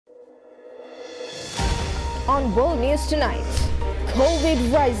On World News Tonight,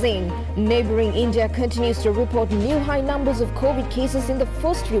 COVID rising. Neighboring India continues to report new high numbers of COVID cases in the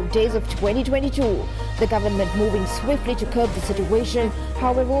first few days of 2022. The government moving swiftly to curb the situation.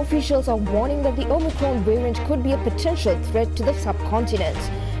 However, officials are warning that the Omicron variant could be a potential threat to the subcontinent.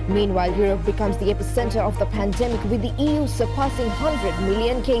 Meanwhile, Europe becomes the epicenter of the pandemic, with the EU surpassing 100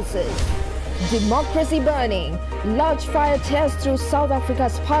 million cases. Democracy burning. Large fire tears through South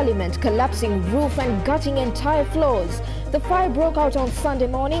Africa's parliament, collapsing roof and gutting entire floors. The fire broke out on Sunday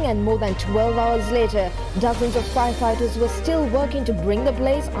morning, and more than 12 hours later, dozens of firefighters were still working to bring the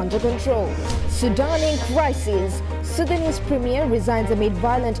blaze under control. Sudan in crisis. Sudanese premier resigns amid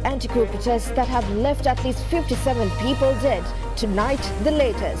violent anti-coup protests that have left at least 57 people dead. Tonight, the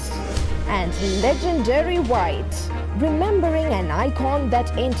latest. And legendary White, remembering an icon that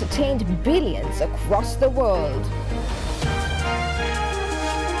entertained billions across the world.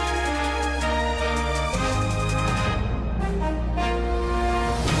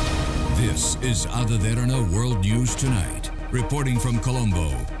 This is Derana World News Tonight. Reporting from Colombo,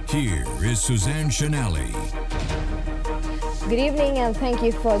 here is Suzanne Shanali. Good evening and thank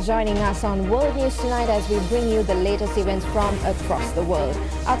you for joining us on World News Tonight as we bring you the latest events from across the world.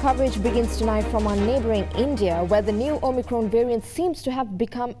 Our coverage begins tonight from our neighboring India, where the new Omicron variant seems to have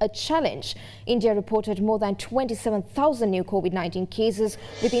become a challenge. India reported more than 27,000 new COVID-19 cases,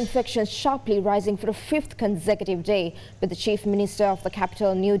 with infections sharply rising for a fifth consecutive day. But the Chief Minister of the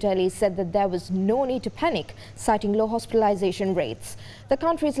capital, New Delhi, said that there was no need to panic, citing low hospitalization rates. The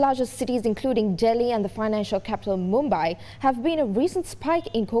country's largest cities, including Delhi and the financial capital Mumbai, have been a recent spike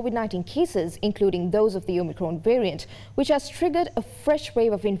in COVID-19 cases, including those of the Omicron variant, which has triggered a fresh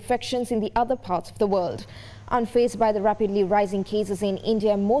wave of infections in the other parts of the world. Unfazed by the rapidly rising cases in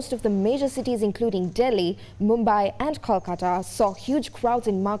India, most of the major cities, including Delhi, Mumbai and Kolkata, saw huge crowds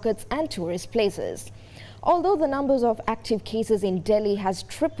in markets and tourist places. Although the numbers of active cases in Delhi has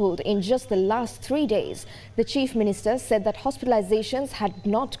tripled in just the last 3 days, the Chief Minister said that hospitalizations had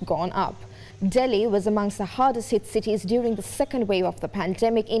not gone up. Delhi was amongst the hardest hit cities during the second wave of the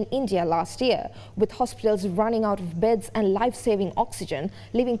pandemic in India last year, with hospitals running out of beds and life-saving oxygen,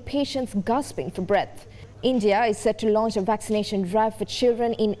 leaving patients gasping for breath. India is set to launch a vaccination drive for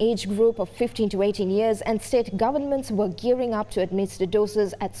children in age group of 15 to 18 years, and state governments were gearing up to administer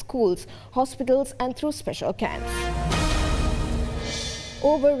doses at schools, hospitals and through special camps.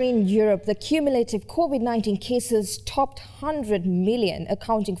 Over in Europe, the cumulative COVID-19 cases topped 100 million,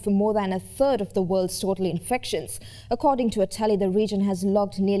 accounting for more than a third of the world's total infections. According to a tally, the region has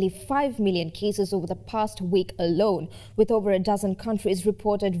logged nearly 5 million cases over the past week alone, with over a dozen countries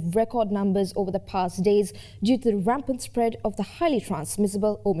reported record numbers over the past days due to the rampant spread of the highly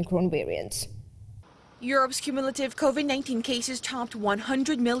transmissible Omicron variant. Europe's cumulative COVID-19 cases topped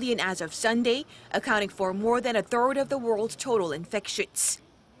 100 million as of Sunday, accounting for more than a third of the world's total infections.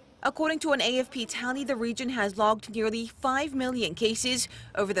 According to an AFP tally, the region has logged nearly 5 million cases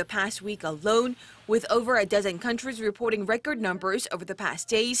over the past week alone, with over a dozen countries reporting record numbers over the past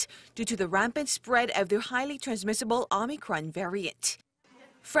days due to the rampant spread of the highly transmissible Omicron variant.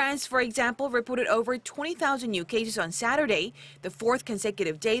 France, for example, reported over 20,000 new cases on Saturday, the fourth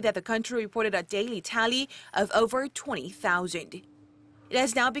consecutive day that the country reported a daily tally of over 20,000. It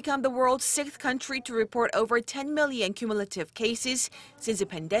has now become the world's sixth country to report over 10 million cumulative cases since the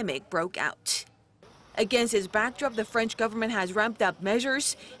pandemic broke out. Against this backdrop, the French government has ramped up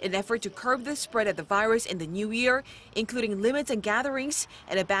measures in an effort to curb the spread of the virus in the new year, including limits on gatherings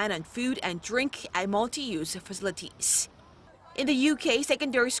and a ban on food and drink at multi-use facilities. In the UK,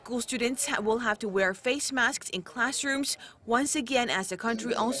 secondary school students will have to wear face masks in classrooms once again as the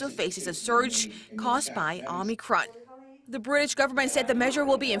country also faces a surge caused by Omicron. The British government said the measure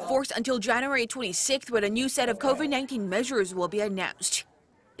will be enforced until January 26th, when a new set of COVID-19 measures will be announced.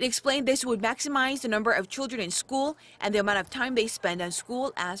 It explained this would maximize the number of children in school and the amount of time they spend on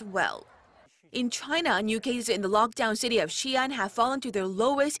school as well. In China, new cases in the lockdown city of Xi'an have fallen to their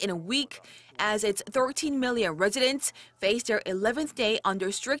lowest in a week as its 13 million residents face their 11th day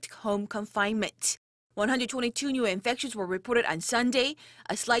under strict home confinement. 122 new infections were reported on Sunday,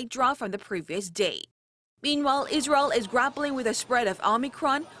 a slight drop from the previous day. Meanwhile, Israel is grappling with the spread of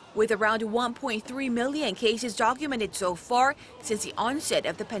Omicron, with around 1.3 million cases documented so far since the onset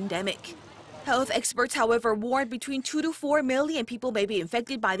of the pandemic. Health experts, however, warned between 2 to 4 million people may be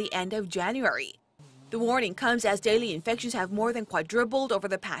infected by the end of January. The warning comes as daily infections have more than quadrupled over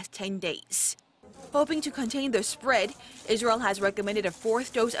the past 10 days. Hoping to contain the spread, Israel has recommended a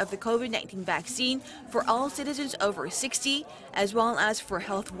fourth dose of the COVID-19 vaccine for all citizens over 60, as well as for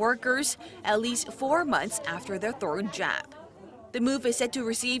health workers at least 4 months after their third jab. The move is set to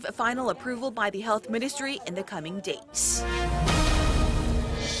receive final approval by the Health Ministry in the coming days.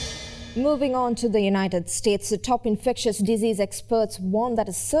 Moving on to the United States, the top infectious disease experts warn that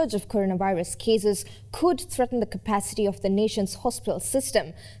a surge of coronavirus cases could threaten the capacity of the nation's hospital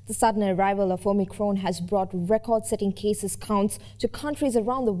system. The sudden arrival of Omicron has brought record-setting cases counts to countries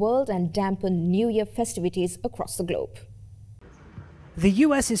around the world and dampened New Year festivities across the globe. The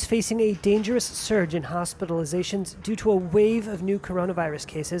U.S. is facing a dangerous surge in hospitalizations due to a wave of new coronavirus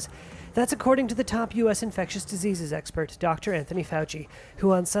cases. That's according to the top U.S. infectious diseases expert, Dr. Anthony Fauci,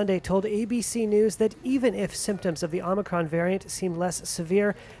 who on Sunday told ABC News that even if symptoms of the Omicron variant seem less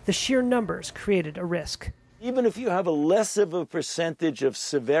severe, the sheer numbers created a risk. Even if you have a less of a percentage of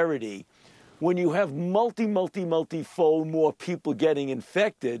severity, when you have multifold more people getting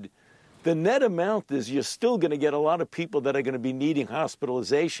infected, the net amount is you're still going to get a lot of people that are going to be needing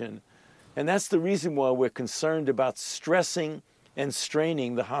hospitalization. And that's the reason why we're concerned about stressing and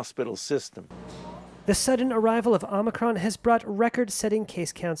straining the hospital system. The sudden arrival of Omicron has brought record-setting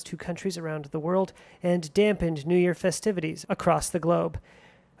case counts to countries around the world and dampened New Year festivities across the globe.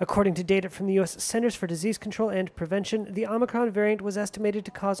 According to data from the U.S. Centers for Disease Control and Prevention, the Omicron variant was estimated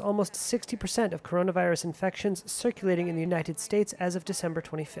to cause almost 60% of coronavirus infections circulating in the United States as of December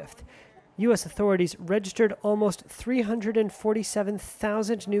 25th. U.S. authorities registered almost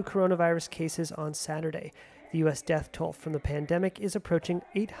 347,000 new coronavirus cases on Saturday. The U.S. death toll from the pandemic is approaching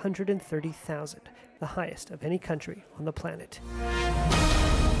 830,000, the highest of any country on the planet.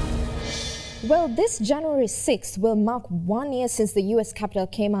 Well, this January 6th will mark 1 year since the U.S. Capitol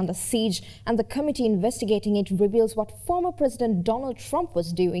came under siege, and the committee investigating it reveals what former President Donald Trump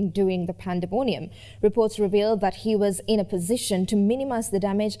was doing during the pandemonium. Reports reveal that he was in a position to minimize the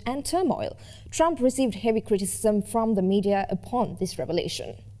damage and turmoil. Trump received heavy criticism from the media upon this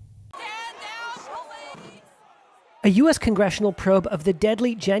revelation. A U.S. congressional probe of the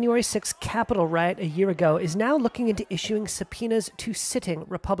deadly January 6 Capitol riot a year ago is now looking into issuing subpoenas to sitting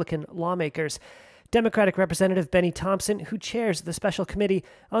Republican lawmakers. Democratic Representative Benny Thompson, who chairs the special committee,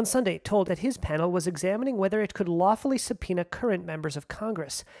 on Sunday told that his panel was examining whether it could lawfully subpoena current members of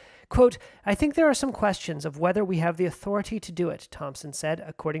Congress. Quote, "I think there are some questions of whether we have the authority to do it," Thompson said,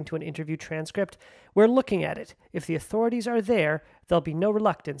 according to an interview transcript. "We're looking at it. If the authorities are there, there'll be no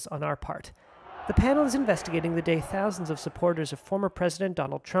reluctance on our part." The panel is investigating the day thousands of supporters of former President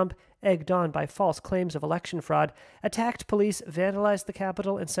Donald Trump, egged on by false claims of election fraud, attacked police, vandalized the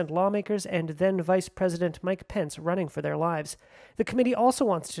Capitol, and sent lawmakers and then Vice President Mike Pence running for their lives. The committee also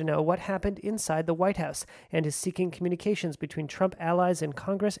wants to know what happened inside the White House and is seeking communications between Trump allies in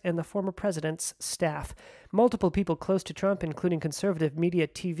Congress and the former president's staff. Multiple people close to Trump, including conservative media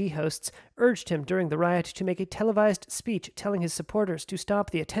TV hosts, urged him during the riot to make a televised speech telling his supporters to stop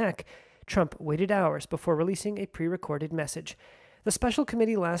the attack. Trump waited hours before releasing a pre-recorded message. The special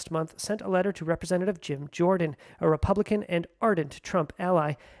committee last month sent a letter to Representative Jim Jordan, a Republican and ardent Trump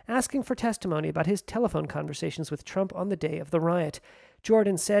ally, asking for testimony about his telephone conversations with Trump on the day of the riot.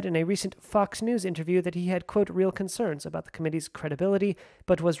 Jordan said in a recent Fox News interview that he had, quote, real concerns about the committee's credibility,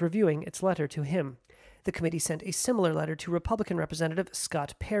 but was reviewing its letter to him. The committee sent a similar letter to Republican Representative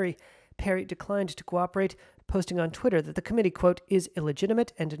Scott Perry. Perry declined to cooperate, posting on Twitter that the committee, quote, is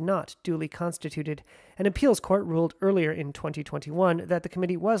illegitimate and not duly constituted. An appeals court ruled earlier in 2021 that the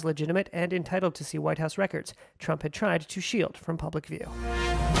committee was legitimate and entitled to see White House records Trump had tried to shield from public view.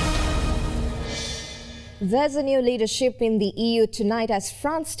 There's a new leadership in the EU tonight as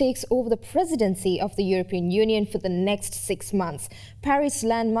France takes over the presidency of the European Union for the next 6 months. Paris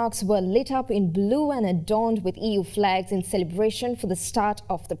landmarks were lit up in blue and adorned with EU flags in celebration for the start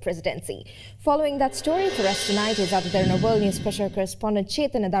of the presidency. Following that story for us tonight is our Derana World News special correspondent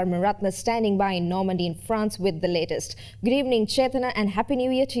Chetana Dharmaratna standing by in Normandy in France with the latest. Good evening, Chetana, and Happy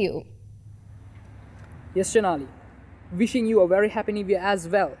New Year to you. Yes, Shanali. Wishing you a very Happy New Year as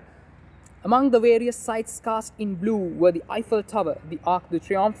well. Among the various sights cast in blue were the Eiffel Tower, the Arc de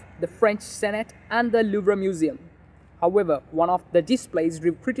Triomphe, the French Senate and the Louvre Museum. However, one of the displays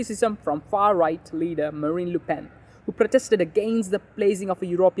drew criticism from far-right leader Marine Le Pen, who protested against the placing of a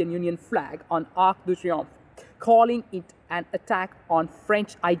European Union flag on Arc de Triomphe, calling it an attack on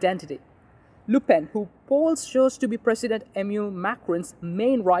French identity. Le Pen, who polls shows to be President Emmanuel Macron's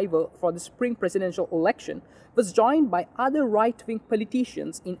main rival for the spring presidential election, was joined by other right-wing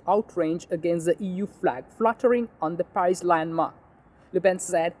politicians in outrage against the EU flag fluttering on the Paris landmark. Le Pen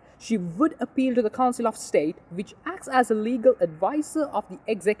said she would appeal to the Council of State, which acts as a legal advisor of the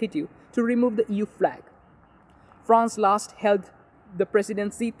executive, to remove the EU flag. France last held the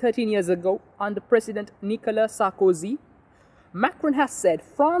presidency 13 years ago under President Nicolas Sarkozy. Macron has said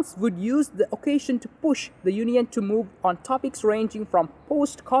France would use the occasion to push the Union to move on topics ranging from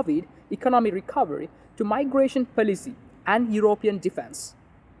post-COVID economic recovery to migration policy and European defense.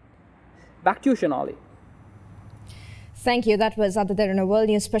 Back to you, Shonali. Thank you. That was the Derana World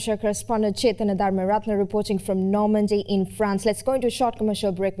News special correspondent Chetana Dharmaratna reporting from Normandy in France. Let's go into a short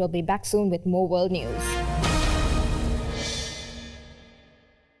commercial break. We'll be back soon with more world news.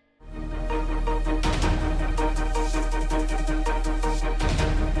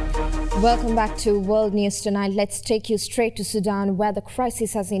 Welcome back to World News Tonight. Let's take you straight to Sudan, where the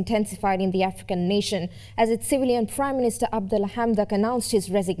crisis has intensified in the African nation as its civilian Prime Minister Abdullah Hamdok announced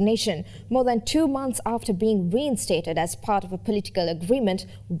his resignation more than 2 months after being reinstated as part of a political agreement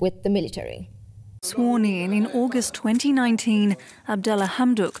with the military. Sworn in August 2019, Abdullah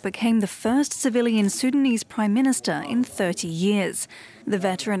Hamdok became the first civilian Sudanese Prime Minister in 30 years. The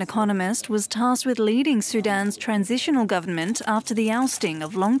veteran economist was tasked with leading Sudan's transitional government after the ousting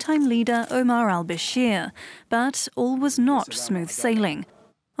of longtime leader Omar al-Bashir. But all was not smooth sailing.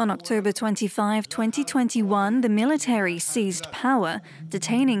 On October 25, 2021, the military seized power,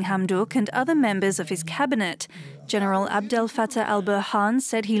 detaining Hamdok and other members of his cabinet. General Abdel Fattah al-Burhan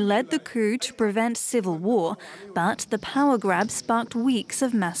said he led the coup to prevent civil war, but the power grab sparked weeks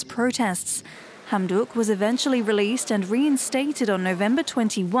of mass protests. Hamdok was eventually released and reinstated on November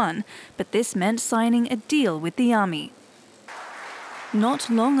 21, but this meant signing a deal with the army. Not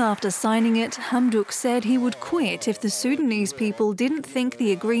long after signing it, Hamdok said he would quit if the Sudanese people didn't think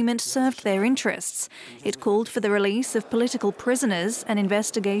the agreement served their interests. It called for the release of political prisoners, an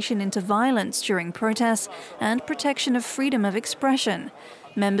investigation into violence during protests, and protection of freedom of expression.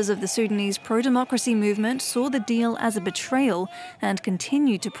 Members of the Sudanese pro-democracy movement saw the deal as a betrayal and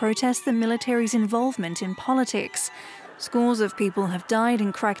continued to protest the military's involvement in politics. Scores of people have died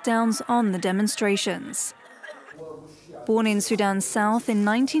in crackdowns on the demonstrations. Born in Sudan's south in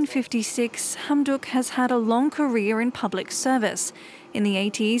 1956, Hamdok has had a long career in public service. In the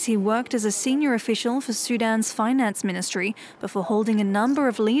 80s, he worked as a senior official for Sudan's finance ministry before holding a number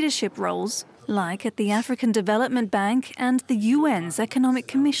of leadership roles, like at the African Development Bank and the UN's Economic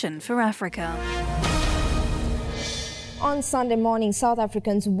Commission for Africa. On Sunday morning, South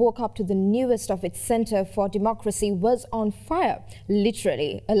Africans woke up to the newest of its Centre for Democracy was on fire.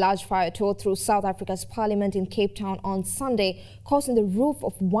 Literally, a large fire tore through South Africa's parliament in Cape Town on Sunday, causing the roof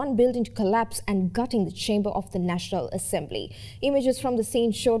of one building to collapse and gutting the chamber of the National Assembly. Images from the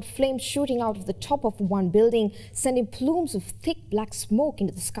scene showed flames shooting out of the top of one building, sending plumes of thick black smoke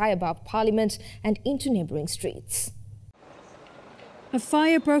into the sky above Parliament and into neighbouring streets. A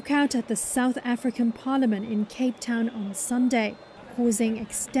fire broke out at the South African Parliament in Cape Town on Sunday, causing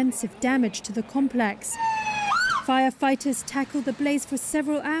extensive damage to the complex. Firefighters tackled the blaze for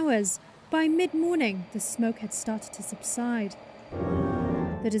several hours. By mid-morning, the smoke had started to subside.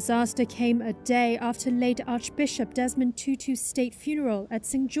 The disaster came a day after late Archbishop Desmond Tutu's state funeral at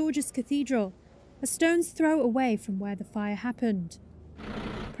St. George's Cathedral, a stone's throw away from where the fire happened.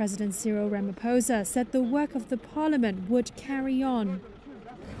 President Cyril Ramaphosa said the work of the parliament would carry on.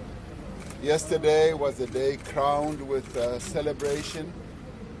 Yesterday was a day crowned with celebration,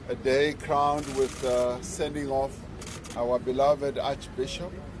 a day crowned with sending off our beloved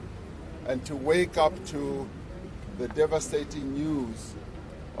Archbishop, and to wake up to the devastating news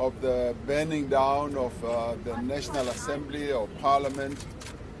of the burning down of the National Assembly or Parliament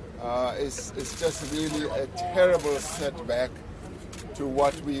is just really a terrible setback to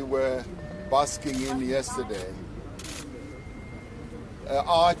what we were basking in yesterday.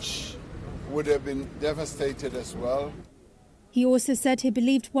 Arch would have been devastated as well. He also said he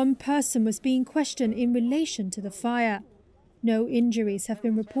believed one person was being questioned in relation to the fire. No injuries have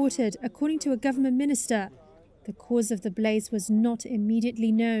been reported, according to a government minister. The cause of the blaze was not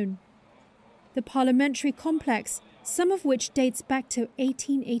immediately known. The parliamentary complex, some of which dates back to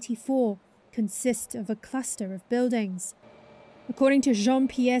 1884, consists of a cluster of buildings. According to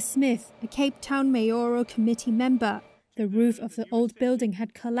Jean-Pierre Smith, a Cape Town mayoral committee member, the roof of the old building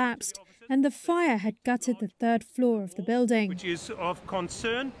had collapsed and the fire had gutted the third floor of the building. Which is of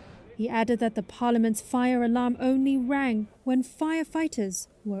concern. He added that the Parliament's fire alarm only rang when firefighters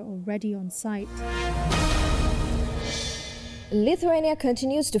were already on site. Lithuania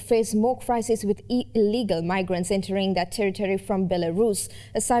continues to face more crises with illegal migrants entering that territory from Belarus.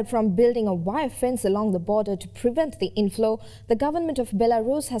 Aside from building a wire fence along the border to prevent the inflow, the government of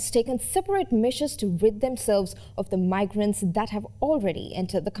Belarus has taken separate measures to rid themselves of the migrants that have already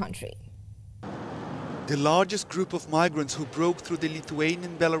entered the country. The largest group of migrants who broke through the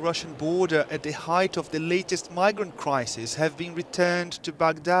Lithuanian-Belarusian border at the height of the latest migrant crisis have been returned to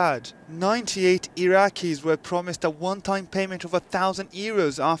Baghdad. 98 Iraqis were promised a one-time payment of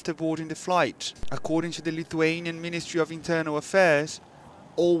 €1,000 after boarding the flight. According to the Lithuanian Ministry of Internal Affairs,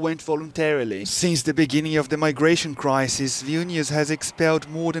 all went voluntarily. Since the beginning of the migration crisis, Vilnius has expelled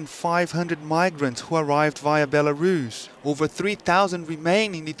more than 500 migrants who arrived via Belarus. Over 3,000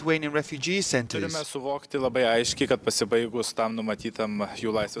 remain in Lithuanian refugee centers.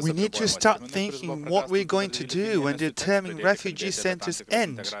 We need to start thinking what we're going to do when the term in refugee centers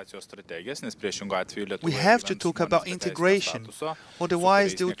ends. We have to talk about integration,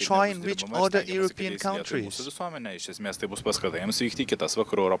 otherwise they'll try and reach other European countries.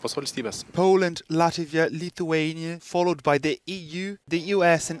 Poland, Latvia, Lithuania, followed by the EU, the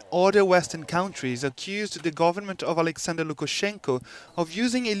US and other Western countries accused the government of Alexander Lukashenko of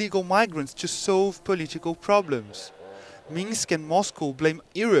using illegal migrants to solve political problems. Minsk and Moscow blame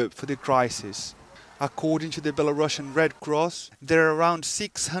Europe for the crisis. According to the Belarusian Red Cross, there are around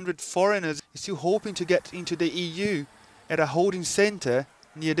 600 foreigners still hoping to get into the EU at a holding center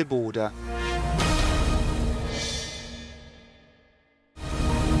near the border.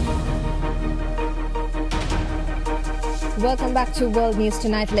 Welcome back to World News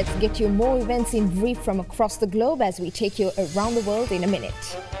Tonight. Let's get you more events in brief from across the globe as we take you around the world in a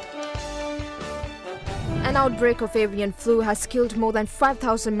minute. An outbreak of avian flu has killed more than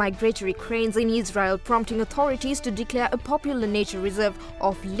 5,000 migratory cranes in Israel, prompting authorities to declare a popular nature reserve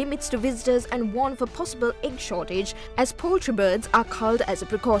off limits to visitors and warn of a possible egg shortage as poultry birds are culled as a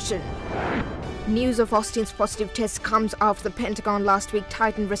precaution. News of Austin's positive test comes after the Pentagon last week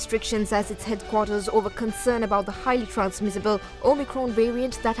tightened restrictions as its headquarters over concern about the highly transmissible Omicron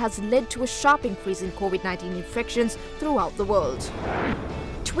variant that has led to a sharp increase in COVID-19 infections throughout the world.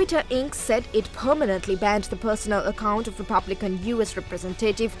 Twitter Inc. said it permanently banned the personal account of Republican U.S.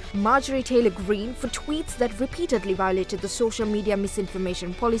 Representative Marjorie Taylor Greene for tweets that repeatedly violated the social media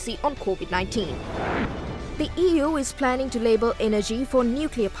misinformation policy on COVID-19. The EU is planning to label energy for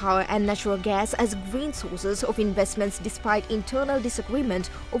nuclear power and natural gas as green sources of investments despite internal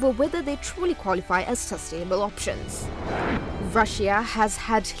disagreement over whether they truly qualify as sustainable options. Russia has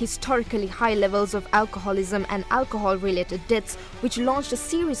had historically high levels of alcoholism and alcohol-related deaths, which launched a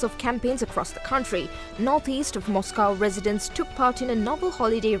series of campaigns across the country. Northeast of Moscow, residents took part in a novel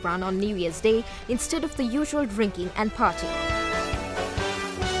holiday run on New Year's Day instead of the usual drinking and partying.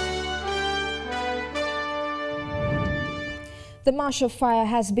 The Marshall Fire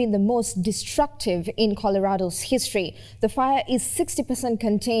has been the most destructive in Colorado's history. The fire is 60%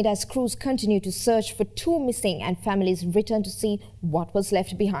 contained as crews continue to search for two missing and families return to see what was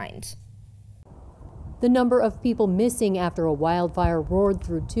left behind. The number of people missing after a wildfire roared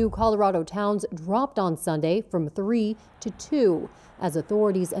through two Colorado towns dropped on Sunday from 3 to 2, as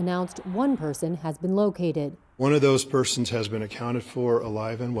authorities announced one person has been located. One of those persons has been accounted for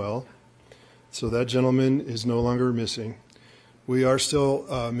alive and well, so that gentleman is no longer missing. We are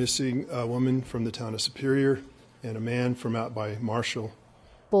still missing a woman from the town of Superior and a man from out by Marshall.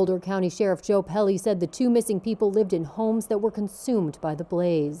 Boulder County Sheriff Joe Pelly said the two missing people lived in homes that were consumed by the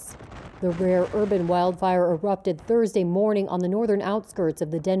blaze. The rare urban wildfire erupted Thursday morning on the northern outskirts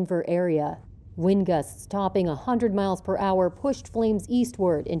of the Denver area. Wind gusts topping 100 miles per hour pushed flames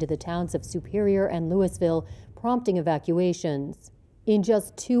eastward into the towns of Superior and Louisville, prompting evacuations. In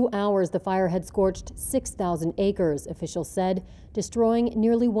just 2 hours, the fire had scorched 6,000 acres, officials said, destroying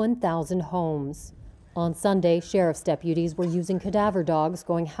nearly 1,000 homes. On Sunday, sheriff's deputies were using cadaver dogs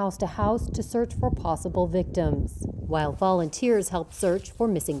going house to house to search for possible victims, while volunteers helped search for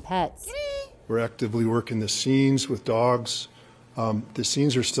missing pets. We're actively working the scenes with dogs. The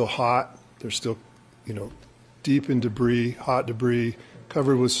scenes are still hot. They're still, deep in debris, hot debris,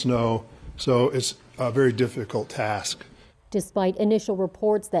 covered with snow. So it's a very difficult task. Despite initial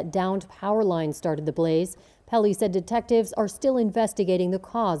reports that downed power lines started the blaze, Pelly said detectives are still investigating the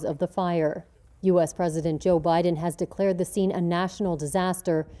cause of the fire. U.S. President Joe Biden has declared the scene a national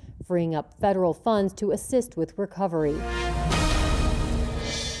disaster, freeing up federal funds to assist with recovery.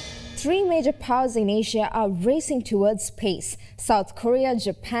 Three major powers in Asia are racing towards space. South Korea,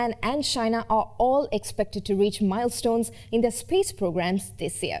 Japan and China are all expected to reach milestones in their space programs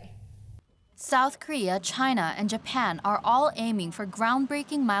this year. South Korea, China, and Japan are all aiming for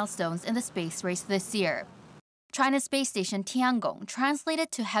groundbreaking milestones in the space race this year. China's space station Tiangong,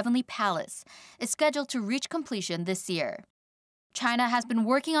 translated to Heavenly Palace, is scheduled to reach completion this year. China has been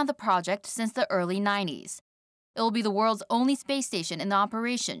working on the project since the early 90s. It will be the world's only space station in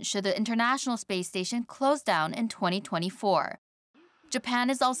operation should the International Space Station close down in 2024. Japan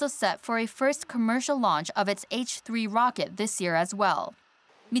is also set for a first commercial launch of its H-3 rocket this year as well.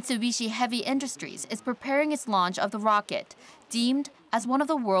 Mitsubishi Heavy Industries is preparing its launch of the rocket, deemed as one of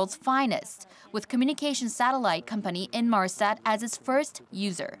the world's finest, with communication satellite company Inmarsat as its first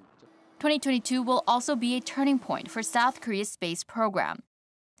user. 2022 will also be a turning point for South Korea's space program.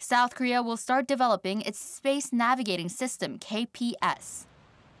 South Korea will start developing its Space Navigating System, KPS.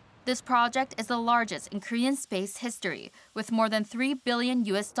 This project is the largest in Korean space history, with more than $3 billion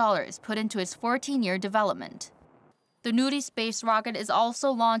put into its 14-year development. The Nuri space rocket is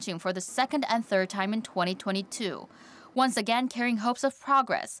also launching for the second and third time in 2022, once again carrying hopes of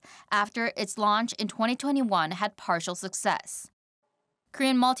progress after its launch in 2021 had partial success.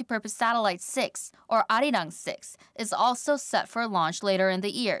 Korean Multipurpose Satellite 6, or Arirang 6, is also set for launch later in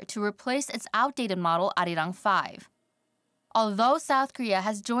the year to replace its outdated model Arirang 5. Although South Korea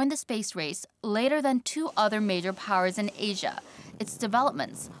has joined the space race later than two other major powers in Asia, its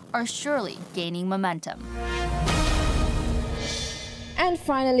developments are surely gaining momentum. And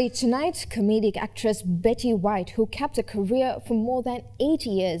finally tonight, comedic actress Betty White, who kept a career for more than 80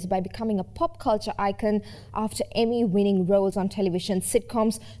 years by becoming a pop culture icon after Emmy-winning roles on television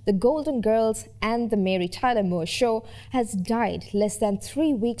sitcoms The Golden Girls and The Mary Tyler Moore Show, has died less than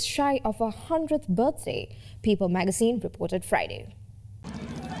 3 weeks shy of her 100th birthday, People magazine reported Friday.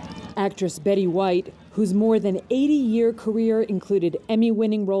 Actress Betty White, whose more than 80-year career included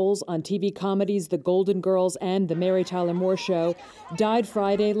Emmy-winning roles on TV comedies The Golden Girls and The Mary Tyler Moore Show, died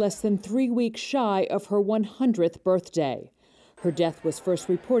Friday less than 3 weeks shy of her 100th birthday. Her death was first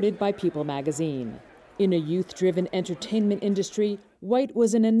reported by People magazine. In a youth-driven entertainment industry, White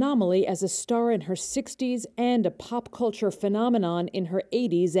was an anomaly as a star in her 60s and a pop culture phenomenon in her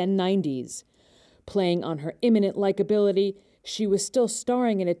 80s and 90s. Playing on her imminent likability, she was still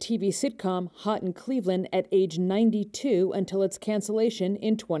starring in a TV sitcom, Hot in Cleveland, at age 92 until its cancellation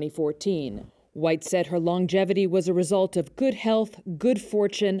in 2014. White said her longevity was a result of good health, good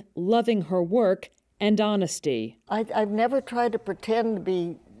fortune, loving her work, and honesty. I've never tried to pretend to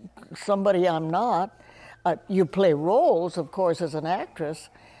be somebody I'm not. You play roles, of course, as an actress,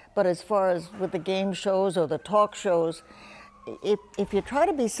 but as far as with the game shows or the talk shows, if you try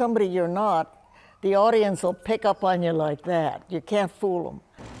to be somebody you're not, the audience will pick up on you like that. You can't fool them.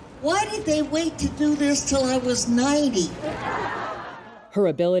 Why did they wait to do this till I was 90? Her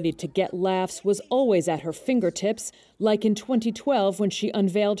ability to get laughs was always at her fingertips, like in 2012 when she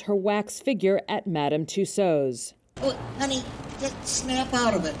unveiled her wax figure at Madame Tussauds. Oh, honey, just snap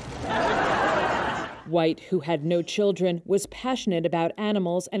out of it. White, who had no children, was passionate about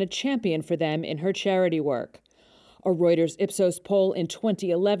animals and a champion for them in her charity work. A Reuters Ipsos poll in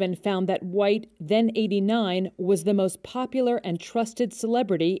 2011 found that White, then 89, was the most popular and trusted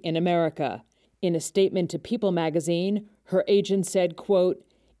celebrity in America. In a statement to People magazine, her agent said, quote,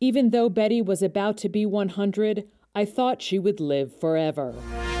 "Even though Betty was about to be 100, I thought she would live forever."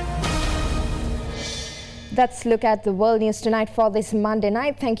 That's a look at the world news tonight for this Monday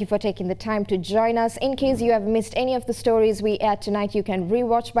night. Thank you for taking the time to join us. In case you have missed any of the stories we aired tonight, you can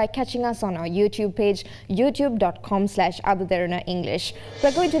rewatch by catching us on our YouTube page, youtube.com/Derana English.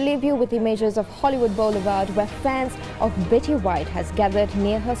 We're going to leave you with images of Hollywood Boulevard, where fans of Betty White has gathered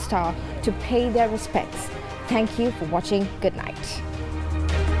near her star to pay their respects. Thank you for watching. Good night.